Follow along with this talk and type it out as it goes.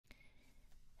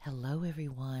Hello,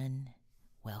 everyone.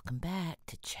 Welcome back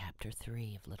to Chapter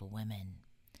 3 of Little Women.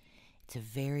 It's a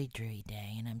very dreary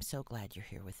day, and I'm so glad you're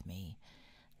here with me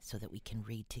so that we can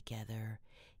read together,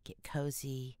 get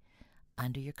cozy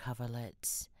under your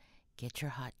coverlets, get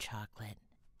your hot chocolate,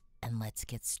 and let's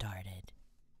get started.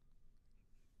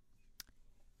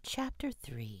 Chapter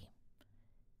 3.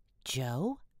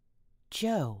 Joe?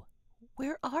 Joe,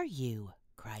 where are you?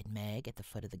 Cried Meg at the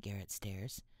foot of the garret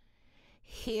stairs.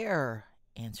 Here,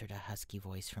 answered a husky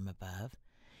voice from above,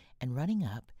 and running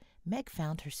up, Meg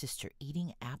found her sister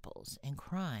eating apples and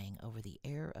crying over the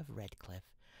heir of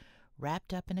Redcliffe,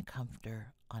 wrapped up in a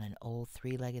comforter on an old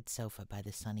three-legged sofa by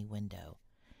the sunny window.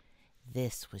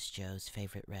 This was Joe's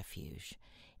favorite refuge,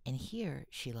 and here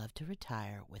she loved to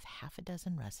retire with half a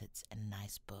dozen russets and a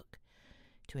nice book,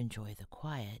 to enjoy the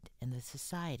quiet and the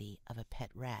society of a pet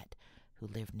rat who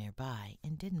lived nearby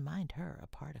and didn't mind her a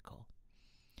particle.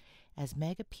 As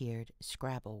Meg appeared,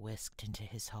 Scrabble whisked into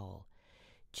his hole.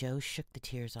 Joe shook the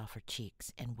tears off her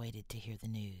cheeks and waited to hear the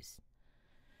news.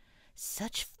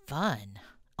 Such fun!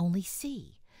 Only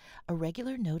see, a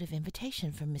regular note of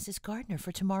invitation from Mrs. Gardner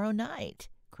for tomorrow night,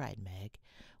 cried Meg,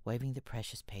 waving the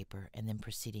precious paper and then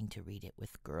proceeding to read it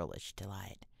with girlish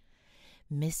delight.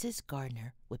 Mrs.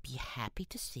 Gardner would be happy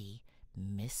to see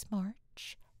Miss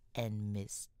March and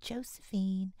Miss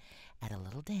Josephine at a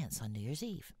little dance on New Year's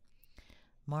Eve.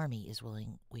 Marmee is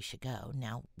willing we should go.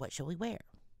 Now, what shall we wear?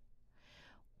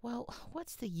 Well,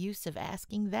 what's the use of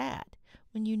asking that,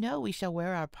 when you know we shall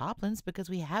wear our poplins because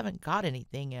we haven't got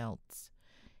anything else,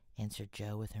 answered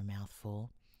Joe with her mouth full.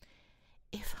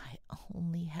 If I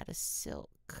only had a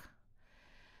silk,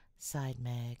 sighed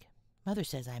Meg. Mother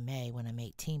says I may when I'm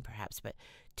 18, perhaps, but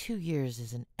 2 years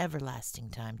is an everlasting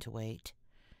time to wait.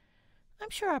 I'm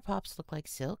sure our pops look like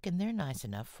silk, and they're nice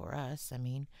enough for us. I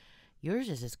mean, yours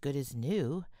is as good as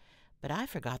new, but I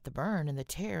forgot the burn and the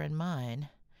tear in mine.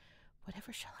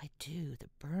 Whatever shall I do? The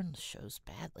burn shows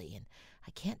badly, and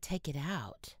I can't take it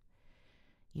out.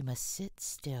 You must sit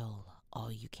still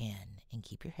all you can, and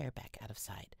keep your hair back out of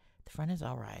sight. The front is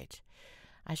all right.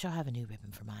 I shall have a new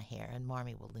ribbon for my hair, and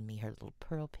Marmee will lend me her little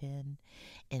pearl pin,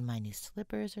 and my new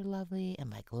slippers are lovely,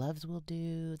 and my gloves will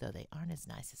do, though they aren't as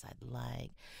nice as I'd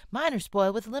like. Mine are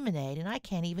spoiled with lemonade, and I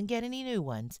can't even get any new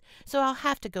ones, so I'll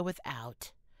have to go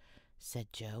without, said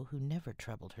Joe, who never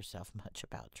troubled herself much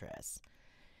about dress.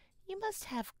 You must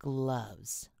have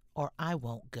gloves, or I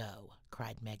won't go,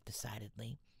 cried Meg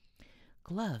decidedly.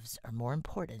 Gloves are more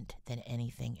important than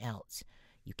anything else.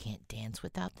 You can't dance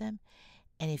without them,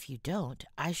 and if you don't,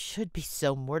 I should be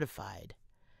so mortified.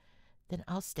 Then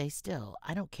I'll stay still.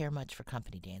 I don't care much for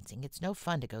company dancing. It's no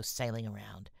fun to go sailing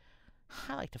around.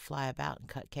 I like to fly about and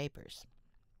cut capers.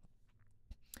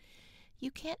 You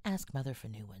can't ask Mother for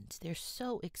new ones. They're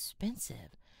so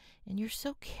expensive, and you're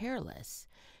so careless.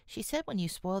 She said when you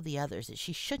spoiled the others that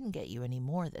she shouldn't get you any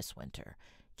more this winter.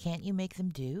 Can't you make them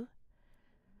do?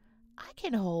 I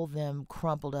can hold them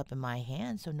crumpled up in my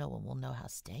hand so no one will know how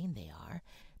stained they are.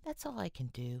 That's all I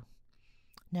can do.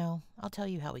 No, I'll tell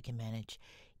you how we can manage.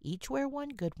 Each wear one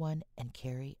good one and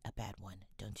carry a bad one,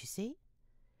 don't you see?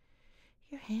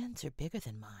 Your hands are bigger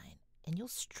than mine, and you'll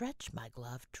stretch my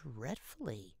glove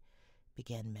dreadfully,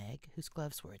 began Meg, whose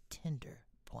gloves were a tender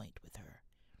point with her.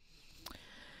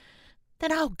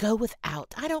 Then I'll go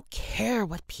without. I don't care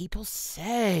what people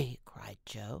say, cried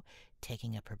Joe,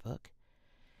 taking up her book.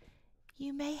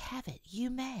 You may have it,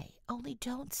 you may, only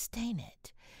don't stain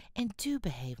it, and do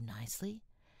behave nicely.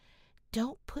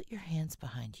 Don't put your hands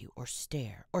behind you or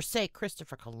stare or say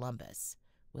Christopher Columbus,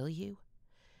 will you?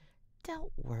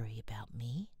 Don't worry about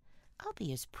me. I'll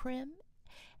be as prim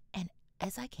and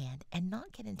as I can and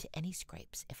not get into any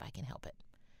scrapes if I can help it.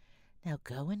 Now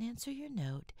go and answer your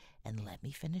note and let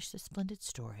me finish the splendid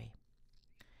story.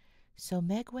 So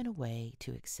Meg went away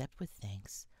to accept with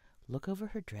thanks, look over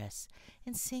her dress,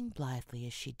 and sing blithely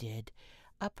as she did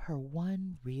up her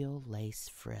one real lace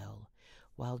frill,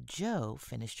 while Joe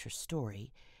finished her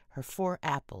story, her 4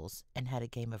 apples, and had a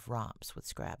game of romps with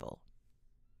Scrabble.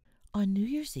 On New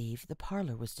Year's Eve the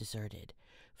parlor was deserted,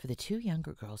 for the 2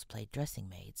 younger girls played dressing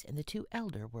maids, and the 2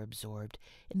 elder were absorbed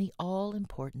in the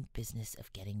all-important business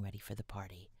of getting ready for the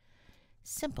party.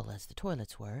 Simple as the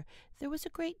toilets were, there was a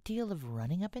great deal of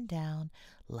running up and down,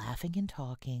 laughing and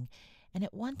talking, and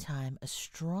at one time a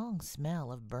strong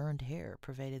smell of burned hair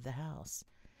pervaded the house.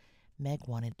 Meg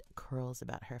wanted curls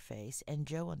about her face, and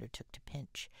Joe undertook to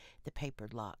pinch the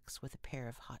papered locks with a pair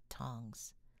of hot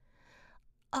tongs.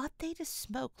 Ought they to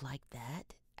smoke like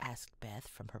that? Asked Beth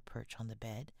from her perch on the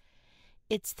bed.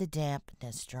 It's the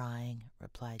dampness drying,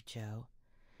 replied Joe.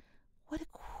 What a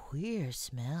queer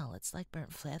smell. It's like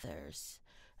burnt feathers,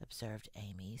 observed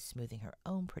Amy, smoothing her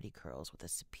own pretty curls with a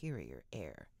superior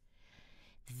air.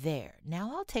 There,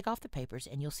 now I'll take off the papers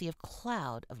and you'll see a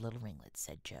cloud of little ringlets,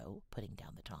 said Joe, putting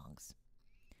down the tongs.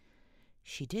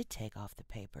 She did take off the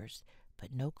papers,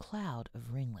 but no cloud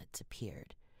of ringlets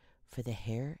appeared, for the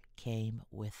hair came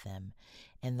with them,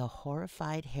 and the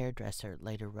horrified hairdresser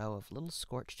laid a row of little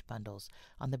scorched bundles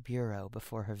on the bureau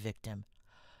before her victim.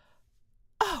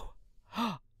 "Oh!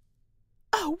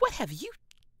 Oh, what have you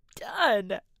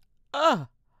done? Ugh!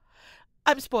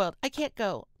 I'm spoiled. I can't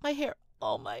go. My hair,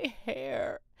 oh, my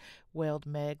hair!" wailed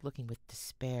Meg, looking with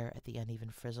despair at the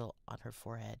uneven frizzle on her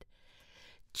forehead.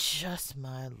 "Just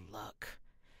my luck.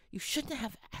 You shouldn't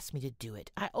have asked me to do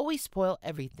it. I always spoil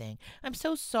everything. I'm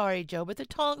so sorry, Joe, but the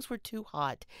tongs were too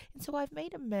hot, and so I've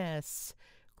made a mess,"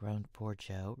 groaned poor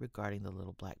Joe, regarding the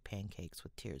little black pancakes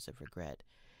with tears of regret.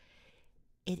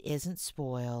 "It isn't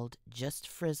spoiled. Just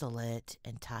frizzle it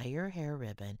and tie your hair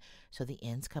ribbon so the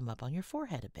ends come up on your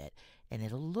forehead a bit, and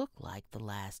it'll look like the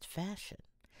last fashion.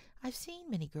 I've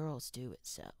seen many girls do it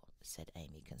so," said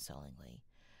Amy consolingly.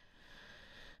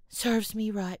 "Serves me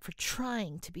right for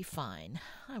trying to be fine.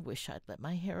 I wish I'd let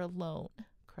my hair alone,"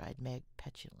 cried Meg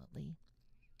petulantly.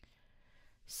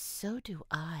 "So do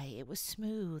I. It was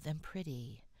smooth and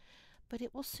pretty. But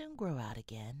it will soon grow out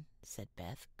again," said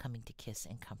Beth, coming to kiss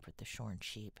and comfort the shorn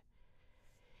sheep.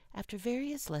 After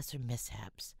various lesser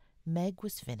mishaps, Meg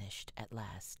was finished at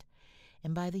last,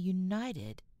 and by the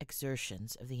united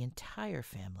exertions of the entire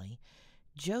family,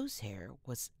 Joe's hair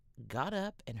was got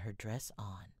up and her dress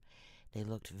on. They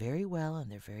looked very well in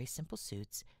their very simple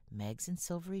suits, Meg's in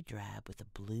silvery drab with a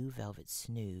blue velvet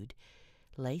snood,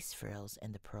 lace frills,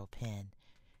 and the pearl pin.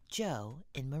 Joe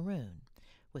in maroon,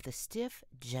 with a stiff,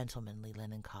 gentlemanly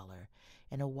linen collar,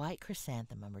 and a white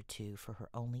chrysanthemum or two for her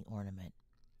only ornament.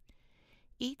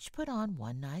 Each put on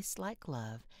one nice light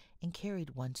glove and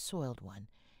carried one soiled one,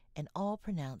 and all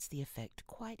pronounced the effect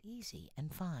quite easy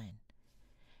and fine.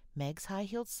 Meg's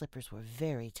high-heeled slippers were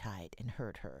very tight and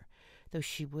hurt her, though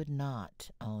she would not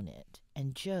own it,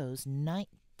 and Joe's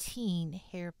 19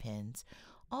 hairpins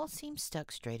all seemed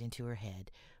stuck straight into her head,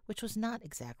 which was not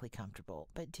exactly comfortable,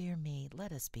 but dear me,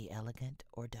 let us be elegant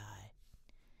or die.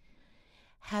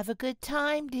 "Have a good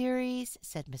time, dearies,"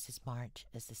 said Mrs. March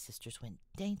as the sisters went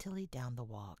daintily down the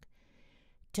walk.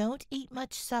 "Don't eat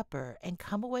much supper, and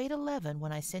come away at 11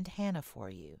 when I send Hannah for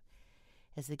you."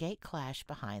 As the gate clashed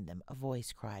behind them, a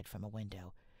voice cried from a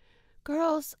window,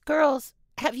 Girls,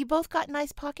 have you both got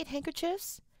nice pocket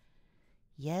handkerchiefs?"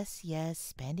 Yes,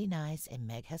 spandy nice, and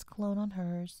Meg has cologne on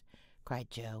hers,"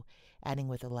 cried Joe, adding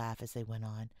with a laugh as they went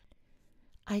on,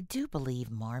 "I do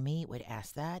believe Marmee would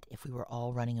ask that if we were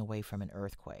all running away from an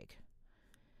earthquake."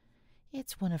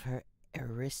 "It's one of her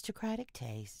aristocratic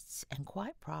tastes, and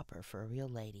quite proper for a real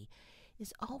lady,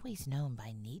 is always known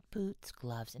by neat boots,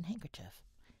 gloves, and handkerchief,"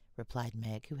 replied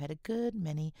Meg, who had a good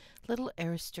many little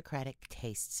aristocratic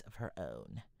tastes of her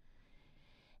own.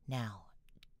 "Now,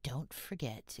 don't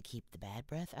forget to keep the bad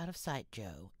breath out of sight,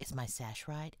 Joe. Is my sash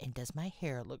right, and does my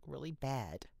hair look really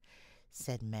bad?"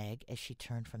 said Meg as she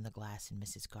turned from the glass in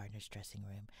Mrs. Gardner's dressing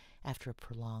room after a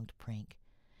prolonged prink.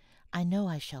 "I know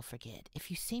I shall forget. If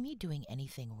you see me doing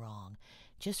anything wrong,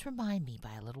 just remind me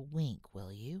by a little wink,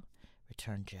 will you?"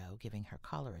 returned Joe, giving her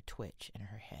collar a twitch and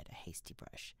her head a hasty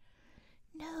brush.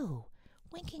 "No,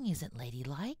 winking isn't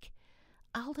ladylike.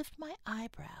 I'll lift my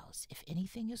eyebrows if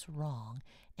anything is wrong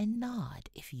and nod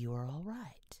if you are all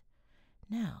right.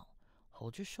 Now,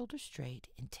 hold your shoulders straight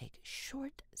and take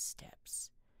short steps.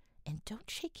 And don't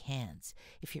shake hands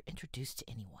if you're introduced to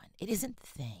anyone. It isn't the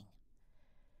thing."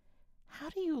 "How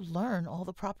do you learn all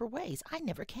the proper ways? I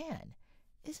never can.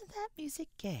 Isn't that music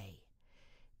gay?"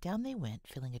 Down they went,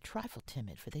 feeling a trifle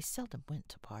timid, for they seldom went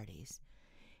to parties.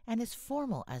 And as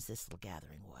formal as this little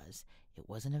gathering was, it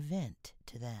was an event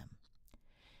to them.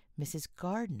 Mrs.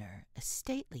 Gardner, a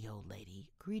stately old lady,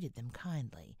 greeted them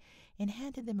kindly and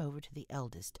handed them over to the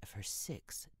eldest of her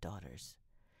 6 daughters.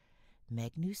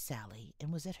 Meg knew Sally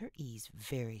and was at her ease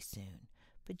very soon,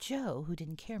 but Joe, who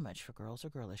didn't care much for girls or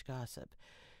girlish gossip,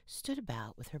 stood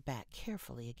about with her back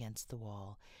carefully against the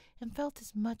wall and felt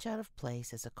as much out of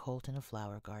place as a colt in a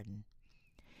flower garden.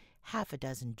 Half a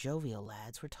dozen jovial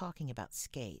lads were talking about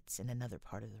skates in another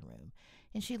part of the room,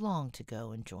 and she longed to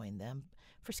go and join them,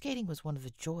 for skating was one of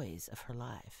the joys of her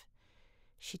life.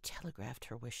 She telegraphed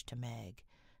her wish to Meg,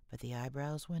 but the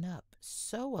eyebrows went up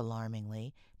so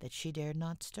alarmingly that she dared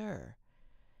not stir.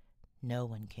 No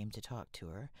one came to talk to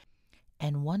her,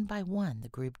 and one by one the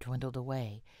group dwindled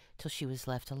away till she was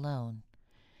left alone.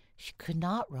 She could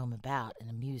not roam about and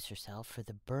amuse herself, for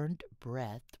the burnt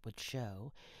breath would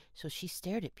show, so she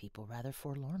stared at people rather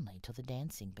forlornly till the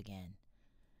dancing began.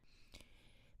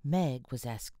 Meg was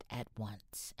asked at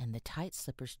once, and the tight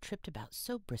slippers tripped about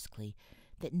so briskly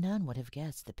that none would have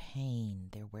guessed the pain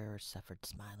their wearers suffered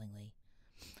smilingly.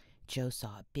 Joe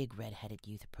saw a big red-headed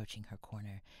youth approaching her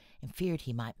corner, and feared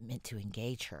he might meant to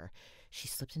engage her. She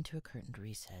slipped into a curtained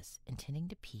recess, intending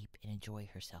to peep and enjoy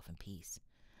herself in peace.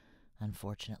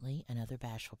 Unfortunately, another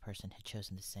bashful person had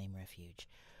chosen the same refuge,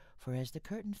 for as the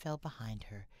curtain fell behind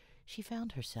her, she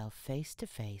found herself face to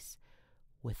face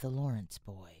with the Lawrence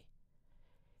boy.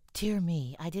 "Dear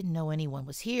me, I didn't know anyone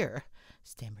was here,"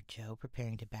 stammered Joe,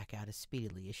 preparing to back out as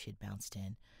speedily as she had bounced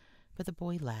in. But the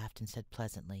boy laughed and said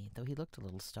pleasantly, though he looked a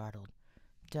little startled,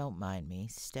 "Don't mind me.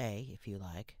 Stay, if you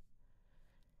like."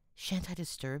 "Shan't I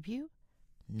disturb you?"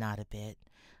 "Not a bit.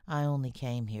 I only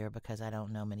came here because I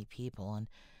don't know many people, and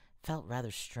felt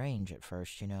rather strange at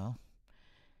first, you know."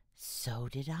 "So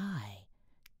did I.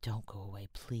 Don't go away,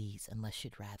 please, unless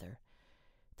you'd rather."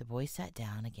 The boy sat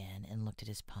down again and looked at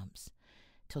his pumps,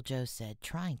 till Joe said,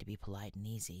 trying to be polite and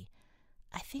easy,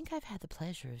 "I think I've had the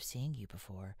pleasure of seeing you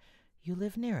before. You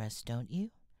live near us, don't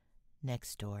you?"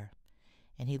 "Next door."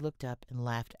 And he looked up and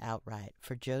laughed outright,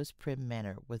 for Joe's prim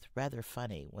manner was rather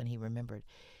funny when he remembered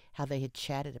how they had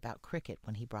chatted about cricket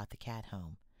when he brought the cat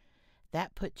home.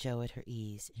 That put Joe at her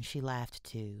ease, and she laughed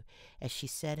too, as she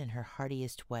said in her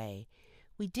heartiest way,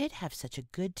 "We did have such a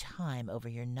good time over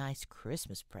your nice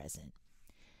Christmas present."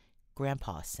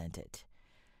 "Grandpa sent it."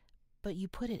 "But you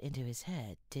put it into his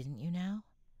head, didn't you now?"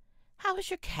 "How is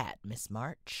your cat, Miss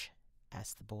March?"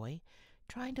 asked the boy,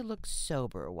 trying to look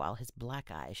sober while his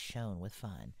black eyes shone with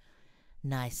fun.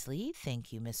 "Nicely,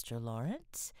 thank you, Mr.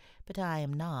 Lawrence, but I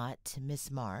am not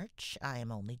Miss March. I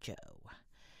am only Joe,"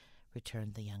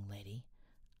 returned the young lady.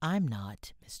 "I'm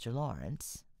not Mr.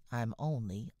 Lawrence. I'm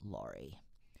only Laurie."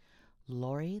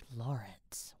 Laurie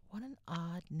Lawrence. What an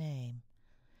odd name.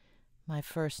 "My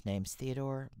first name's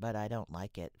Theodore, but I don't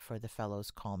like it, for the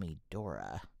fellows call me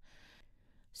Dora.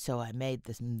 So I made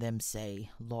them say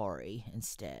Laurie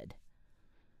instead.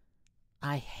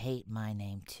 I hate my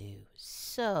name, too.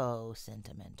 So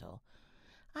sentimental.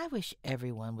 I wish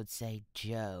everyone would say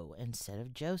Joe instead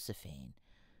of Josephine.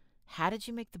 How did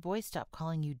you make the boys stop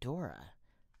calling you Dora?"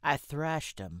 "I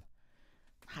thrashed 'em."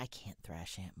 "I can't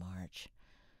thrash Aunt March,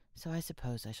 so I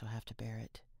suppose I shall have to bear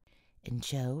it." And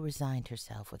Joe resigned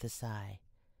herself with a sigh.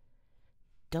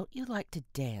 "Don't you like to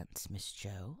dance, Miss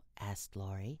Joe?" asked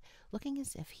Laurie, looking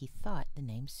as if he thought the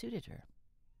name suited her.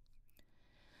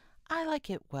 "I like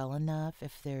it well enough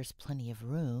if there's plenty of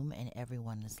room and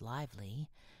everyone is lively.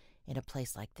 In a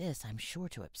place like this, I'm sure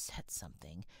to upset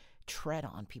something, tread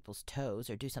on people's toes,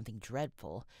 or do something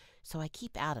dreadful, so I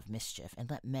keep out of mischief and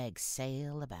let Meg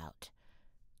sail about.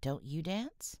 Don't you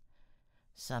dance?"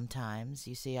 "Sometimes.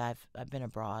 You see, I've been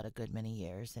abroad a good many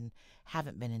years, and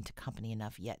haven't been into company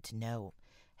enough yet to know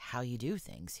how you do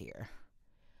things here."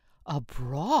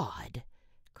 "Abroad?"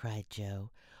 cried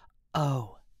Joe.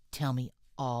 "Oh, tell me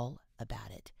all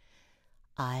about it.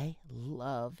 I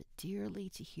love dearly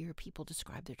to hear people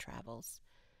describe their travels."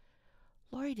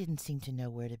 Laurie didn't seem to know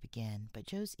where to begin, but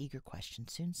Joe's eager question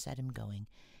soon set him going,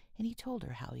 and he told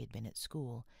her how he had been at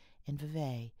school in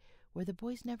Vevey, where the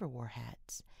boys never wore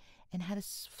hats, and had a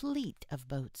fleet of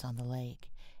boats on the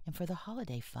lake, and for the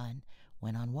holiday fun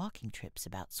went on walking trips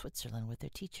about Switzerland with their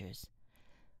teachers.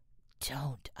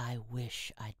 "Don't I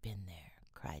wish I'd been there,"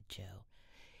 cried Joe.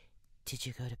 "Did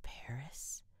you go to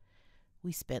Paris?"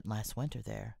 "We spent last winter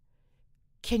there."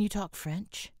 "Can you talk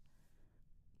French?"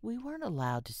 "We weren't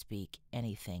allowed to speak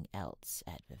anything else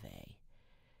at Vevey."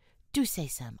 "Do say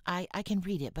some. I can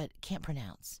read it, but can't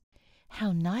pronounce."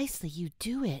 "How nicely you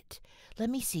do it. Let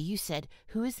me see, you said,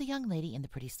 'Who is the young lady in the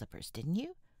pretty slippers,' didn't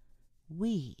you?"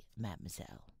 "Oui,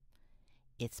 mademoiselle."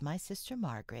 "It's my sister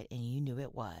Margaret, and you knew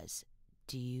it was.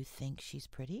 Do you think she's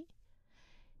pretty?"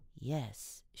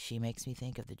 "Yes, she makes me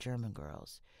think of the German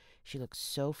girls. She looks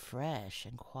so fresh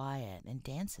and quiet and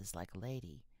dances like a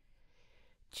lady."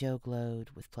 Joe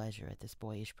glowed with pleasure at this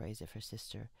boyish praise of her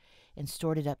sister, and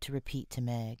stored it up to repeat to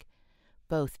Meg.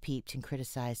 Both peeped and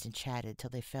criticized and chatted till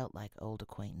they felt like old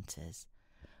acquaintances.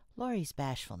 Laurie's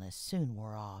bashfulness soon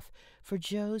wore off, for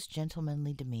Joe's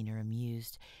gentlemanly demeanor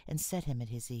amused and set him at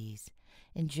his ease,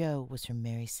 and Joe was her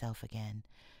merry self again,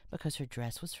 because her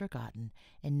dress was forgotten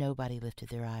and nobody lifted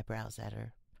their eyebrows at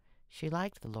her. She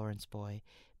liked the Lawrence boy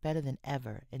better than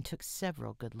ever, and took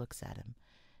several good looks at him,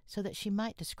 so that she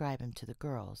might describe him to the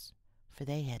girls, for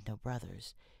they had no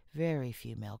brothers, very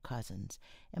few male cousins,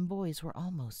 and boys were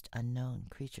almost unknown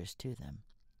creatures to them.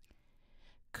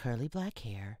 Curly black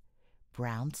hair,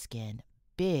 brown skin,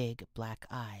 big black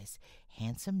eyes,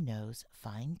 handsome nose,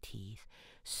 fine teeth,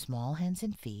 small hands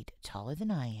and feet, taller than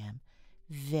I am,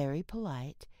 very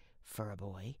polite for a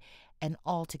boy, and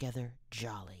altogether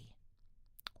jolly.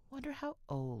 Wonder how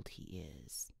old he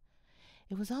is.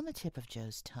 It was on the tip of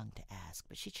Jo's tongue to ask,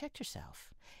 but she checked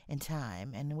herself in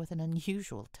time and with an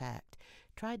unusual tact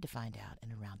tried to find out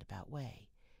in a roundabout way.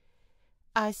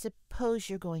 I suppose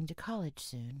you're going to college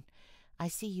soon. I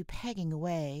see you pegging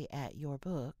away at your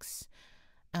books.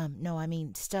 No, I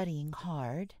mean studying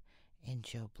hard. And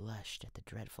Jo blushed at the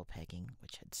dreadful pegging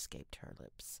which had escaped her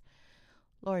lips.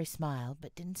 Laurie smiled,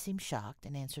 but didn't seem shocked,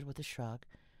 and answered with a shrug.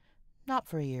 Not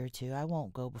for a year or two. I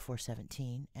won't go before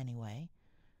 17, anyway.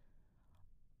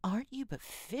 Aren't you but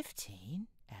 15?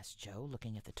 Asked Jo,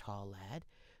 looking at the tall lad,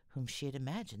 whom she had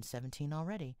imagined 17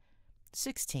 already.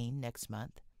 16 next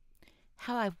month.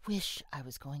 How I wish I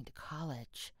was going to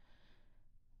college.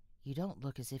 You don't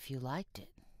look as if you liked it.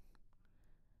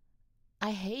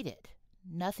 I hate it.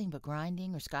 Nothing but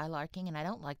grinding or skylarking, and I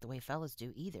don't like the way fellas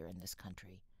do either in this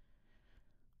country.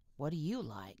 What do you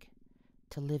like?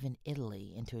 To live in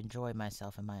Italy and to enjoy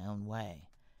myself in my own way.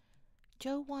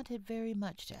 Jo wanted very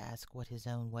much to ask what his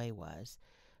own way was,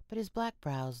 but his black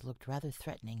brows looked rather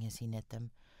threatening as he knit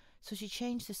them, so she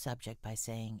changed the subject by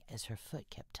saying, as her foot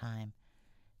kept time,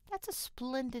 That's a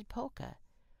splendid polka.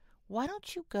 Why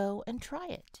don't you go and try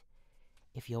it?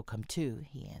 If you'll come too,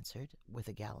 he answered, with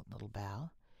a gallant little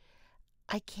bow.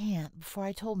 I can't, before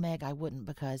I told Meg I wouldn't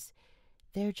because...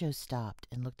 There Jo stopped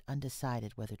and looked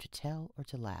undecided whether to tell or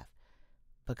to laugh.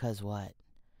 Because what?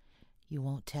 You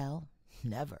won't tell?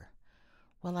 Never.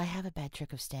 Well, I have a bad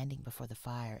trick of standing before the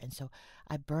fire, and so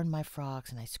I burned my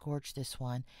frocks and I scorched this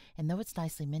one, and though it's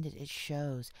nicely mended, it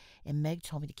shows, and Meg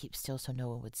told me to keep still so no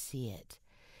one would see it.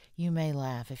 You may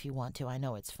laugh if you want to. I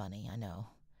know it's funny, I know.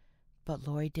 But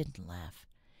Laurie didn't laugh.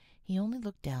 He only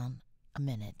looked down a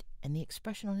minute, and the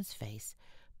expression on his face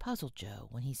puzzled Jo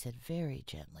when he said very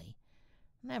gently,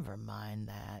 Never mind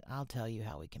that. I'll tell you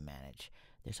how we can manage.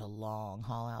 There's a long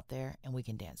hall out there, and we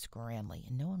can dance grandly,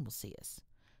 and no one will see us.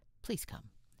 Please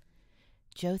come.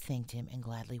 Jo thanked him and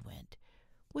gladly went,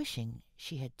 wishing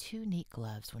she had 2 neat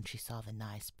gloves when she saw the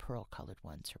nice pearl-colored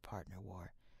ones her partner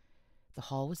wore. The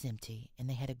hall was empty, and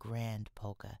they had a grand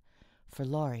polka, for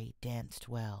Laurie danced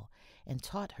well and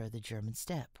taught her the German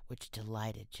step, which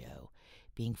delighted Jo,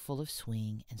 being full of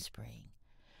swing and spring.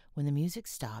 When the music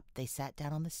stopped, they sat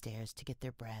down on the stairs to get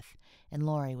their breath, and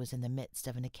Laurie was in the midst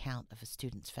of an account of a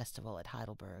students' festival at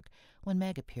Heidelberg when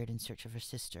Meg appeared in search of her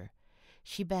sister.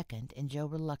 She beckoned, and Jo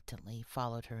reluctantly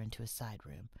followed her into a side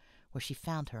room, where she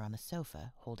found her on a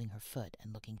sofa, holding her foot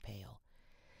and looking pale.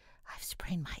 I've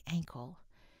sprained my ankle.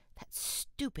 That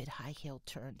stupid high heel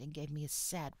turned and gave me a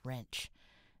sad wrench.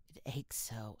 It aches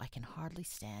so I can hardly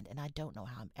stand, and I don't know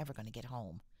how I'm ever going to get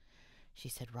home, she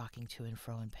said, rocking to and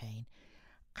fro in pain.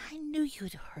 I knew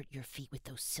you'd hurt your feet with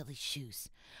those silly shoes.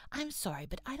 I'm sorry,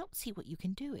 but I don't see what you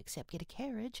can do except get a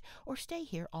carriage or stay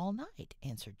here all night,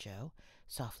 answered Jo,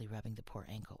 softly rubbing the poor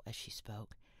ankle as she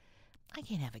spoke. I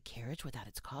can't have a carriage without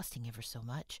its costing ever so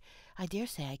much. I dare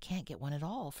say I can't get one at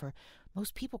all, for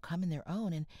most people come in their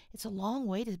own, and it's a long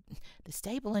way to the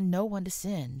stable and no one to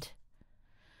send.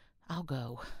 I'll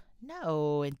go.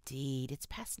 No, indeed, it's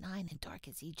past 9 and dark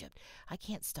as Egypt. I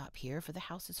can't stop here, for the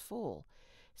house is full.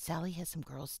 Sally has some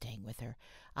girls staying with her.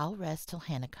 I'll rest till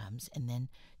Hannah comes, and then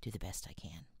do the best I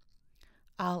can.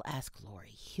 I'll ask Laurie.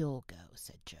 He'll go,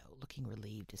 said Jo, looking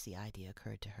relieved as the idea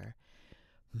occurred to her.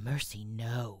 Mercy,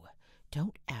 no.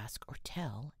 Don't ask or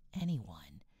tell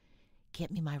anyone.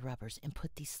 Get me my rubbers and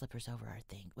put these slippers over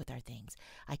with our things.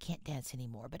 I can't dance any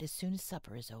more, but as soon as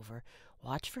supper is over,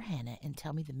 watch for Hannah and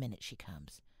tell me the minute she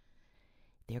comes.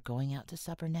 They're going out to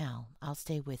supper now. I'll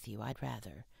stay with you. I'd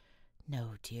rather.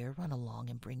 No, dear, run along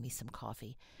and bring me some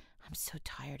coffee. I'm so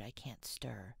tired I can't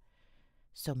stir.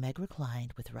 So Meg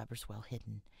reclined with rubbers well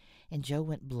hidden, and Jo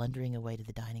went blundering away to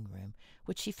the dining room,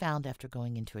 which she found after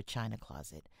going into a china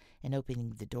closet and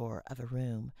opening the door of a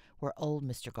room where old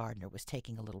Mr. Gardner was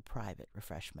taking a little private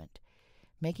refreshment.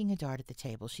 Making a dart at the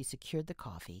table, she secured the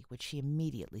coffee, which she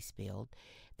immediately spilled,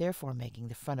 therefore making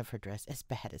the front of her dress as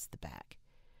bad as the back.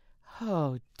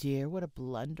 Oh, dear, what a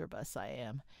blunderbuss I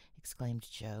am, exclaimed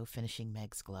Jo, finishing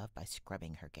Meg's glove by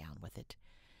scrubbing her gown with it.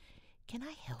 Can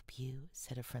I help you?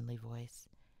 Said a friendly voice.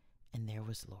 And there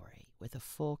was Laurie, with a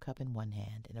full cup in one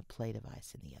hand and a plate of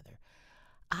ice in the other.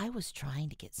 I was trying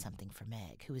to get something for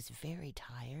Meg, who is very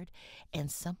tired,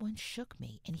 and someone shook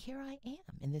me, and here I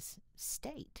am in this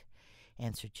state,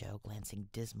 answered Jo, glancing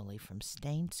dismally from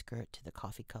stained skirt to the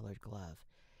coffee-colored glove.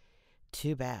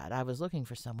 Too bad. I was looking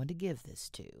for someone to give this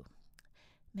to.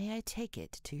 May I take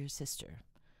it to your sister?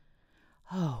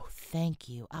 Oh, thank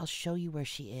you. I'll show you where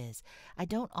she is. I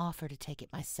don't offer to take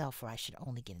it myself, for I should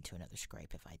only get into another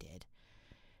scrape if I did.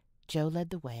 Joe led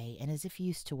the way, and as if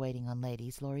used to waiting on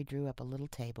ladies, Laurie drew up a little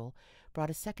table, brought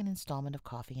a second installment of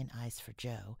coffee and ice for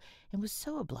Joe, and was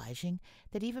so obliging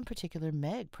that even particular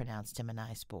Meg pronounced him a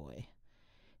nice boy.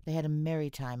 They had a merry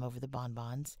time over the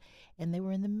bonbons, and they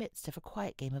were in the midst of a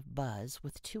quiet game of buzz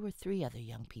with 2 or 3 other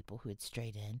young people who had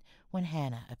strayed in, when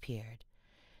Hannah appeared.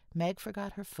 Meg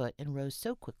forgot her foot and rose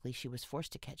so quickly she was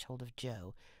forced to catch hold of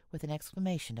Joe with an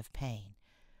exclamation of pain.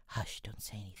 "Hush, don't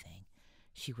say anything,"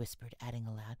 she whispered, adding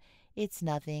aloud, "It's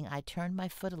nothing. I turned my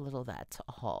foot a little, that's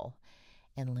all,"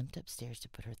 and limped upstairs to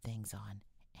put her things on.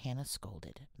 Hannah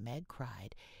scolded, Meg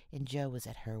cried, and Joe was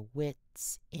at her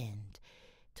wits' end,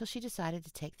 till she decided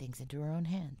to take things into her own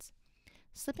hands.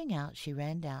 Slipping out, she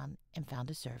ran down and found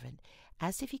a servant,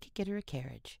 asked if he could get her a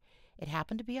carriage. It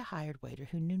happened to be a hired waiter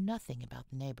who knew nothing about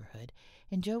the neighborhood,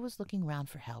 and Joe was looking round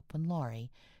for help when Laurie,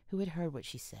 who had heard what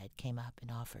she said, came up and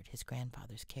offered his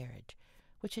grandfather's carriage,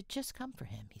 which had just come for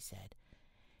him, he said.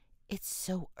 "It's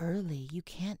so early, you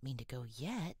can't mean to go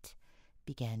yet,"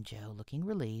 began Joe, looking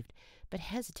relieved, but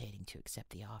hesitating to accept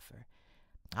the offer.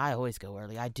 "I always go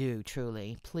early, I do,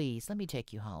 truly. Please, let me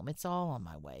take you home. It's all on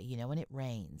my way, when it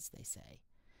rains, they say."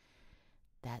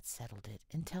 That settled it,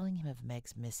 and telling him of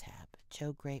Meg's mishap,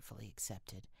 Joe gratefully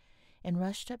accepted, and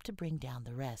rushed up to bring down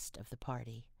the rest of the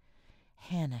party.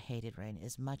 Hannah hated rain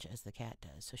as much as the cat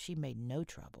does, so she made no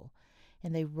trouble,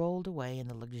 and they rolled away in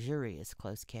the luxurious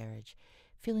close carriage,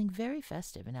 feeling very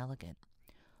festive and elegant.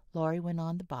 Laurie went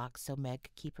on the box so Meg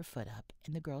could keep her foot up,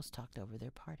 and the girls talked over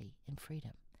their party in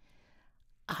freedom.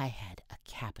 "I had a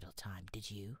capital time, did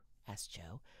you?" asked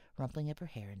Joe, rumpling up her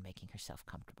hair and making herself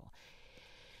comfortable.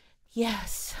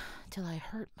 "Yes, till I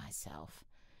hurt myself.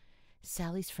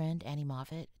 Sally's friend, Annie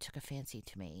Moffat, took a fancy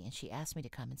to me, and she asked me to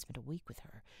come and spend a week with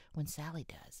her when Sally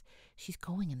does. She's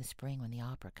going in the spring when the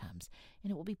opera comes,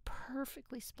 and it will be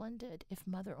perfectly splendid if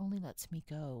Mother only lets me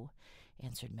go,"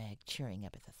 answered Meg, cheering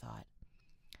up at the thought.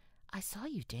 "I saw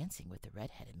you dancing with the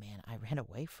red-headed man I ran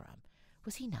away from.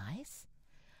 Was he nice?"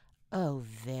 "Oh,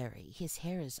 very. His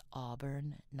hair is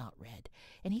auburn, not red,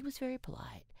 and he was very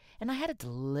polite, and I had a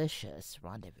delicious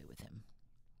rendezvous with him.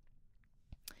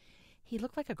 He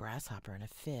looked like a grasshopper in a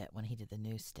fit when he did the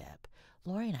new step.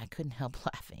 Laurie and I couldn't help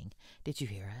laughing. Did you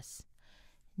hear us?"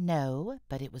 "No,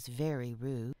 but it was very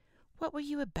rude. What were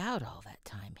you about all that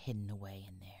time, hidden away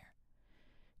in there?"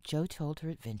 Joe told her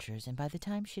adventures, and by the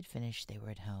time she had finished they were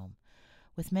at home.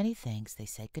 With many thanks they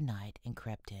said good night and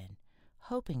crept in,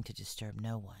 hoping to disturb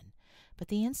no one. But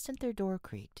the instant their door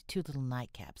creaked, 2 little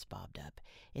nightcaps bobbed up,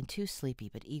 and 2 sleepy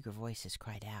but eager voices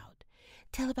cried out,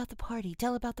 "Tell about the party!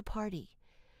 Tell about the party!"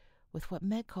 With what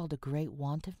Meg called a great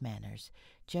want of manners,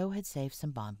 Joe had saved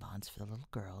some bonbons for the little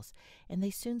girls, and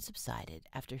they soon subsided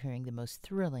after hearing the most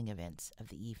thrilling events of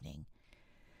the evening.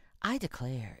 "I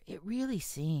declare, it really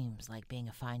seems like being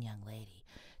a fine young lady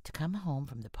to come home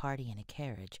from the party in a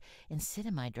carriage and sit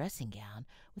in my dressing gown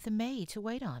with a maid to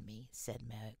wait on me," said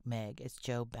Meg as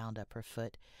Joe bound up her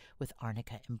foot with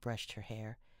arnica and brushed her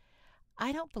hair.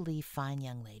 "I don't believe fine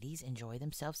young ladies enjoy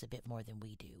themselves a bit more than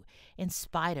we do, in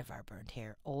spite of our burnt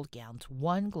hair, old gowns,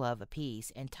 1 glove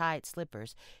apiece, and tight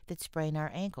slippers that sprain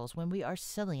our ankles when we are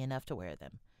silly enough to wear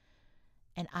them."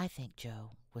 And I think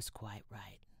Joe was quite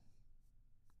right.